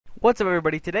What's up,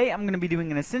 everybody? Today I'm going to be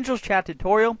doing an Essentials Chat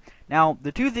tutorial. Now,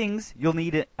 the two things you'll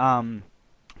need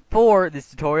for this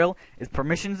tutorial is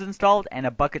permissions installed and a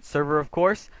Bucket server, of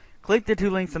course. Click the two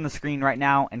links on the screen right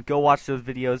now and go watch those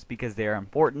videos because they are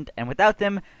important. And without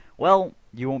them, well,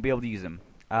 you won't be able to use them.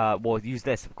 Use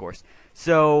this, of course.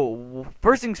 So,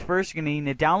 first things first, you're going to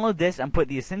need to download this and put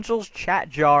the Essentials Chat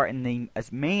jar in the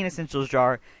main Essentials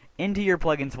jar into your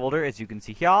plugins folder, as you can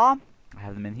see here. I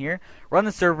have them in here. Run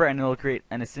the server and it'll create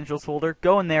an Essentials folder.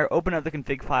 Go in there, open up the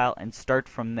config file, and start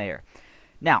from there.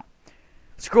 Now,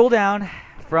 scroll down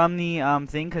from the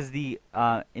thing, because the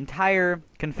entire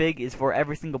config is for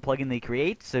every single plugin they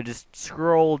create. So just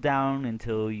scroll down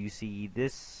until you see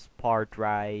this part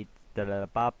right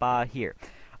here.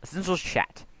 Essentials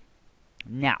Chat.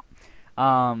 Now,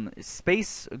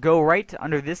 space, go right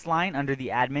under this line, under the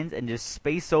admins, and just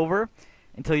space over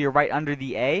until you're right under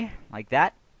the A, like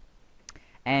that.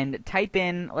 And type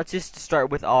in, let's just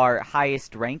start with our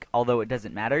highest rank, although it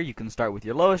doesn't matter. You can start with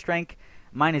your lowest rank.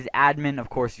 Mine is admin. Of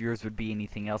course, yours would be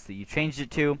anything else that you changed it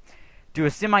to. Do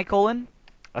a semicolon,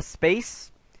 a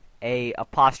space, a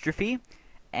apostrophe,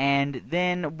 and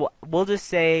then we'll just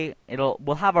say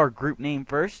we'll have our group name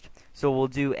first. So we'll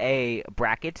do a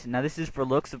bracket. Now this is for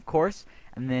looks, of course,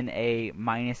 and then a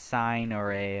minus sign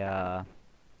or a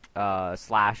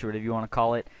slash or whatever you want to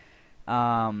call it.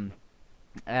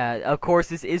 Of course,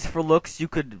 this is for looks. You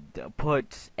could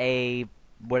put an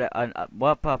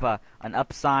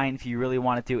up sign if you really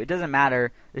wanted to. It doesn't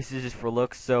matter. This is just for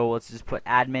looks, so let's just put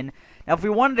admin. Now, if we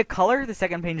wanted to color, the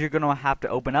second page you're going to have to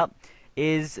open up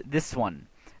is this one.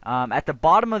 At the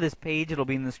bottom of this page, it'll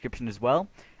be in the description as well.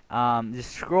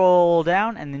 Just scroll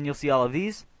down, and then you'll see all of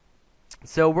these.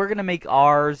 So we're going to make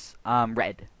ours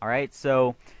red. Alright,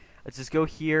 so let's just go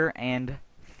here and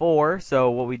 4.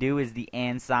 So what we do is the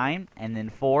and sign and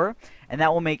then 4, and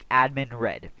that will make admin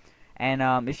red.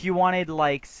 And if you wanted,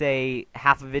 like, say,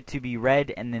 half of it to be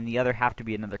red and then the other half to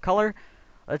be another color,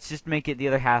 let's just make it the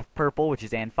other half purple, which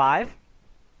is and 5.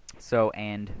 So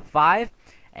and 5,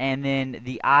 and then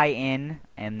the IN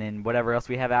and then whatever else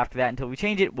we have after that until we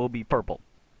change it will be purple.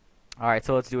 Alright,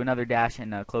 so let's do another dash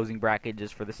and a closing bracket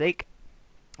just for the sake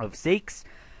of sakes.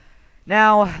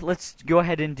 Now let's go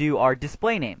ahead and do our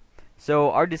display name.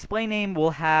 So our display name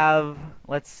will have,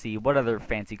 let's see, what other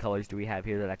fancy colors do we have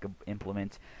here that I could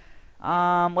implement?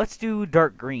 Let's do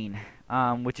dark green,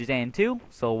 which is and 2.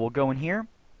 So we'll go in here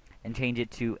and change it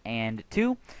to and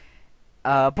 2.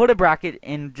 Put a bracket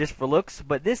in just for looks,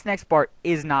 but this next part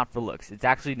is not for looks. It's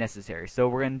actually necessary. So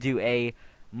we're going to do a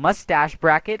mustache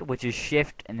bracket, which is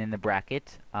shift and then the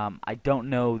bracket. I don't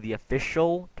know the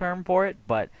official term for it,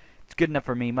 but it's good enough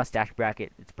for me. Mustache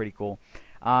bracket, it's pretty cool.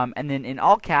 And then in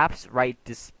all caps, write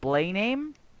display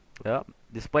name,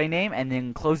 and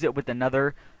then close it with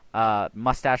another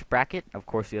mustache bracket, of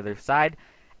course the other side.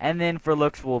 And then for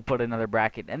looks, we'll put another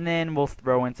bracket, and then we'll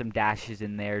throw in some dashes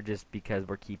in there just because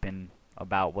we're keeping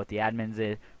about what the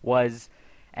admins was.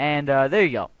 And there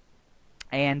you go.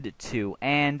 And 2.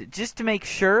 And just to make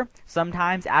sure,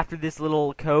 sometimes after this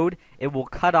little code, it will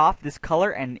cut off this color,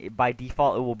 and by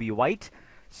default it will be white.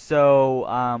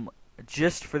 So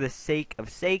just for the sake of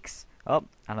sakes, I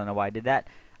don't know why I did that,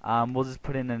 we'll just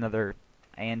put in another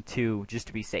and 2 just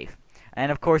to be safe.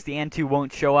 And of course the and 2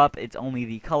 won't show up, it's only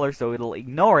the color, so it'll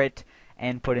ignore it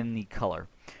and put in the color.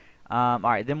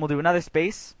 Alright, then we'll do another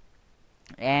space,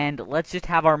 and let's just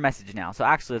have our message now. So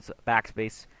actually let's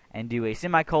backspace and do a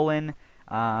semicolon,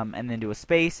 and then do a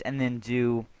space, and then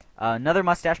do another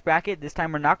mustache bracket. This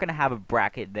time we're not going to have a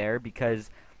bracket there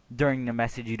because during the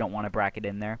message you don't want a bracket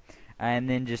in there. And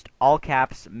then just all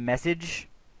caps message,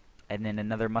 and then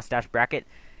another mustache bracket.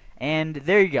 And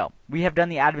there you go. We have done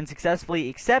the admin successfully,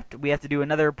 except we have to do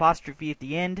another apostrophe at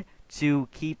the end to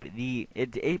keep the...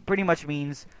 It pretty much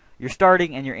means you're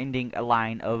starting and you're ending a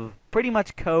line of pretty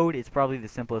much code. It's probably the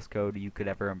simplest code you could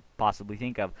ever possibly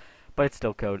think of, but it's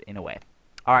still code in a way.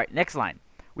 Alright, next line.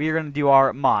 We are going to do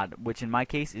our mod, which in my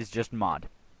case is just mod,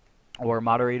 or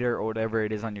moderator, or whatever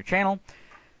it is on your channel.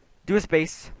 Do a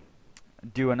space,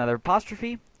 do another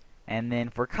apostrophe, and then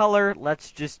for color,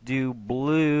 let's just do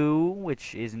blue,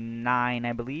 which is 9,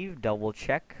 I believe. Double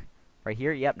check right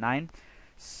here. Yep, 9.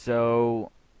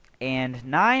 So, and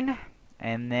 9,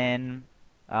 and then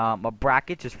a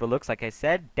bracket just for looks, like I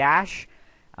said. Dash.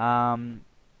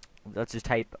 Let's just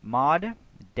type mod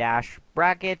dash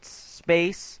brackets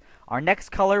space. Our next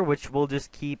color, which we'll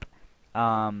just keep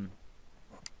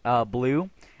blue.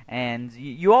 And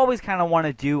you always kind of want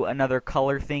to do another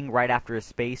color thing right after a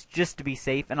space just to be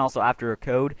safe, and also after a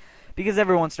code, because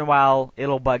every once in a while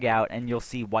it'll bug out and you'll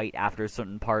see white after a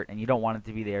certain part and you don't want it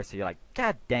to be there, so you're like,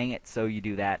 God dang it, so you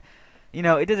do that. you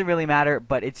know, it doesn't really matter,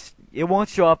 but it won't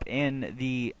show up in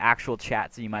the actual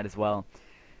chat, so you might as well.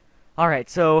 Alright,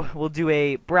 so we'll do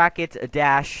a bracket, a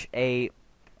dash, a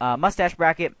mustache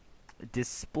bracket,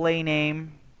 display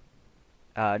name,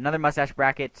 another mustache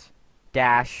bracket,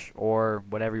 dash, or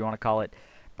whatever you want to call it,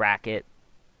 bracket,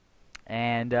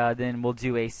 and then we'll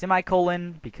do a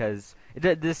semicolon, because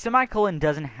the semicolon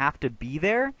doesn't have to be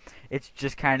there. It's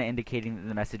just kind of indicating that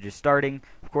the message is starting.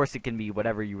 Of course, it can be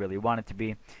whatever you really want it to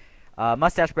be.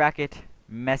 Mustache bracket,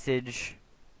 message,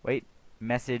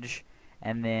 message,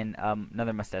 and then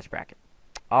another mustache bracket.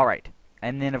 Alright,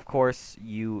 and then of course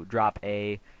you drop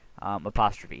a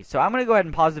apostrophe. So I'm going to go ahead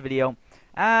and pause the video.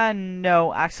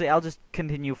 No, actually I'll just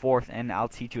continue forth and I'll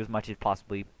teach you as much as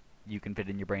possibly you can fit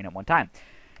in your brain at one time.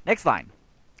 Next line.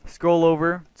 Scroll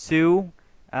over to,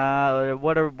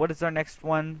 what is our next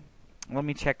one? Let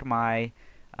me check my,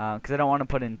 because I don't want to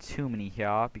put in too many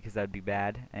here, because that would be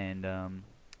bad, and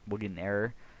we'll get an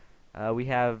error. We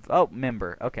have,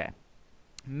 member, okay.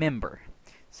 Member.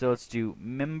 So let's do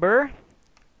member,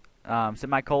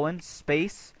 semicolon,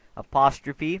 space,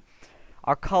 apostrophe.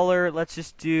 Our color, let's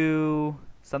just do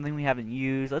something we haven't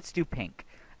used. Let's do pink.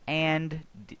 And,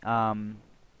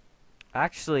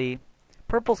 actually,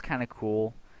 purple's kind of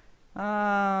cool.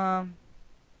 What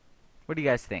do you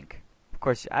guys think? Of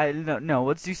course, no,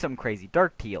 let's do something crazy.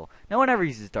 Dark teal. No one ever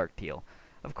uses dark teal.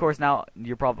 Of course, now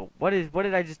you're probably, what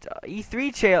did I just,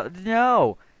 E3 trailer?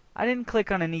 No, I didn't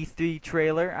click on an E3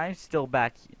 trailer. I'm still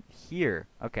back here.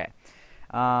 Okay.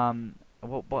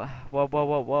 What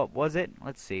was it?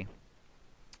 Let's see.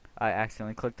 I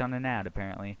accidentally clicked on an ad,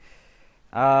 apparently.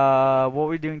 What were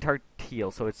we doing? Dark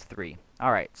teal, so it's 3.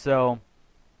 Alright, so,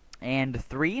 and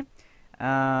 3.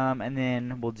 And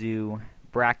then we'll do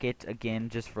bracket again,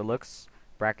 just for looks.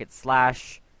 Bracket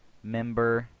slash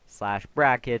member slash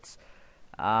brackets.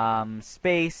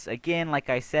 Space, again, like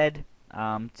I said,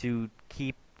 to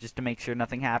keep, just to make sure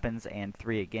nothing happens, and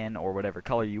 3 again, or whatever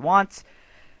color you want.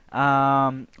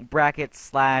 Bracket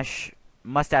slash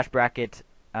mustache bracket,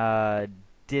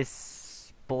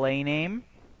 display name.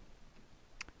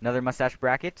 Another mustache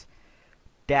bracket.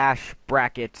 Dash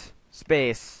bracket,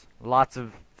 space. Lots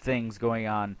of things going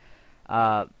on.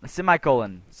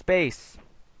 Semicolon, space.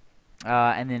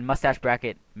 And then mustache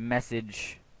bracket,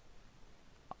 message.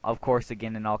 Of course,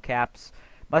 again in all caps.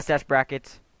 Mustache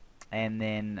bracket. And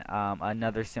then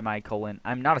another semicolon.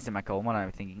 I'm not a semicolon, what am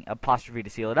I thinking? Apostrophe to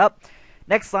seal it up.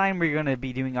 Next line, we're going to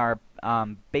be doing our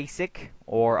basic,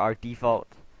 or our default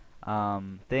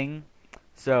thing.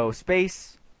 So,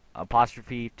 space,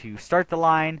 apostrophe to start the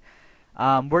line.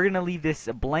 We're going to leave this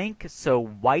blank, so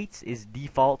white is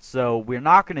default, so we're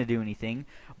not going to do anything.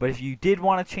 But if you did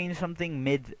want to change something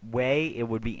midway, it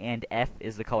would be and F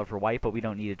is the color for white, but we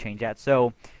don't need to change that.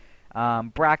 So,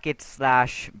 bracket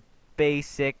slash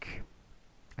basic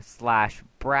slash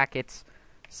brackets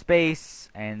space,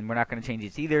 and we're not going to change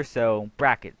it either, so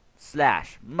bracket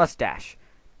slash mustache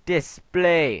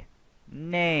display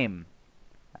name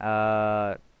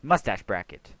mustache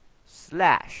bracket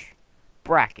slash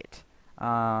bracket,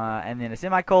 and then a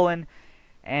semicolon,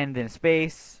 and then a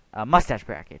space, a mustache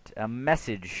bracket, a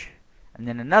message, and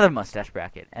then another mustache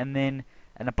bracket, and then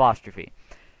an apostrophe.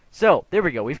 So there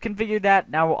we go, we've configured that.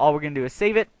 Now all we're going to do is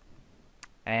save it,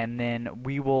 and then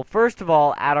we will first of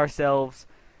all add ourselves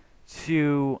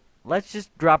to, let's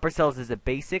just drop ourselves as a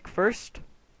basic first,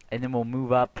 and then we'll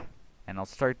move up, and I'll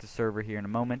start the server here in a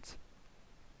moment.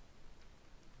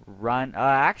 Run,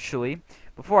 actually,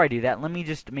 before I do that, let me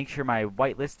just make sure my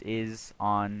whitelist is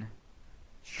on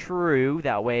true,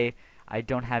 that way I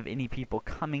don't have any people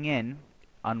coming in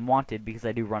unwanted, because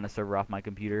I do run a server off my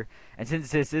computer, and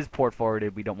since this is port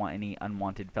forwarded, we don't want any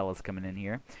unwanted fellas coming in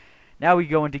here. Now we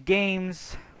go into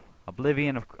games,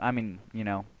 Oblivion,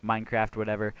 Minecraft,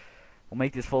 whatever. We'll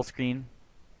make this full screen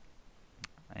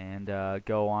and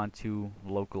go on to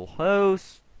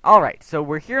localhost. Alright, so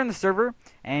we're here in the server,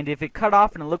 and if it cut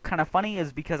off and it looked kind of funny,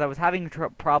 is because I was having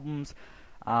problems,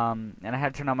 and I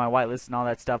had to turn on my whitelist and all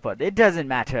that stuff, but it doesn't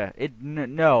matter.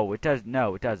 No, it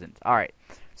doesn't. Alright,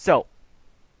 so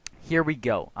here we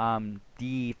go.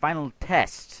 The final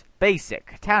test,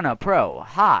 basic, Tana Pro,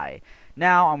 high.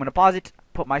 Now I'm going to pause it,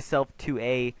 put myself to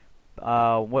a,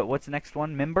 what's the next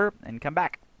one? Member, and come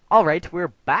back. Alright, we're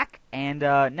back, and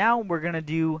now we're going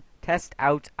to test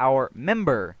out our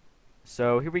member.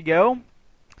 So here we go.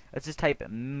 Let's just type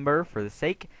member for the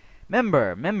sake.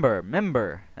 Member.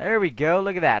 There we go,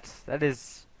 look at that. That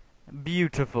is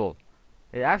beautiful.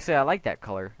 Actually, I like that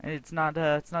color. It's not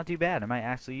too bad. I might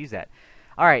actually use that.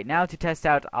 Alright, now to test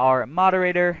out our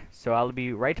moderator, so I'll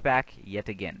be right back yet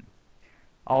again.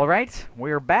 Alright,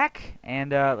 we're back,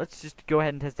 and let's just go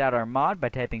ahead and test out our mod by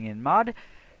typing in mod.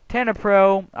 Tana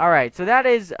Pro. Alright, so that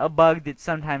is a bug that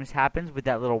sometimes happens with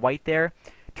that little white there.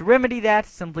 To remedy that,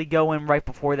 simply go in right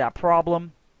before that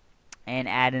problem and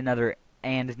add another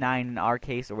and 9 in our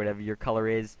case, or whatever your color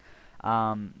is.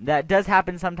 That does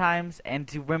happen sometimes, and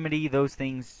to remedy those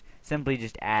things, simply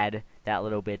just add that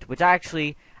little bit, which I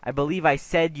believe I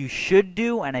said you should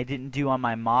do, and I didn't do on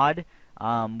my mod,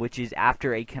 which is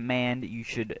after a command, you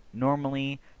should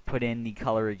normally put in the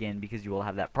color again, because you will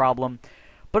have that problem.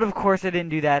 But of course I didn't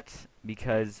do that,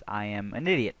 because I am an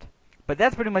idiot. But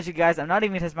that's pretty much it, guys. I'm not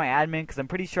even going to test my admin, because I'm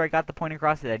pretty sure I got the point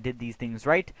across that I did these things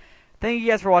right. Thank you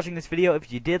guys for watching this video.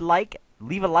 If you did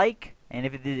leave a like, and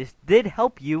if it did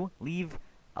help you, leave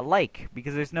a like,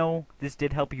 because there's no "this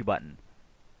did help you" button.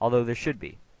 Although there should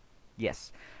be.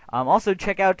 Yes. Also,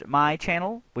 check out my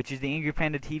channel, which is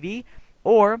TheAngryPandaTV,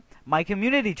 or my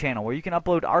community channel, where you can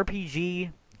upload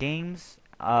RPG games,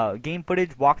 game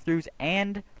footage, walkthroughs,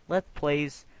 and Let's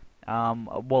Plays.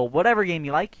 Well, whatever game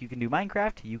you like. You can do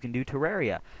Minecraft, you can do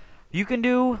Terraria. You can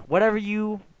do whatever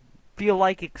you feel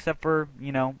like, except for,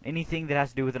 you know, anything that has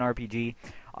to do with an RPG.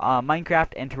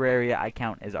 Minecraft and Terraria I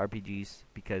count as RPGs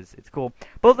because it's cool.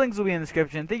 Both links will be in the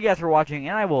description. Thank you guys for watching,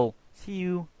 and I will see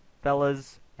you,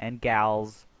 fellas and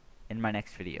gals, in my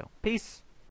next video. Peace.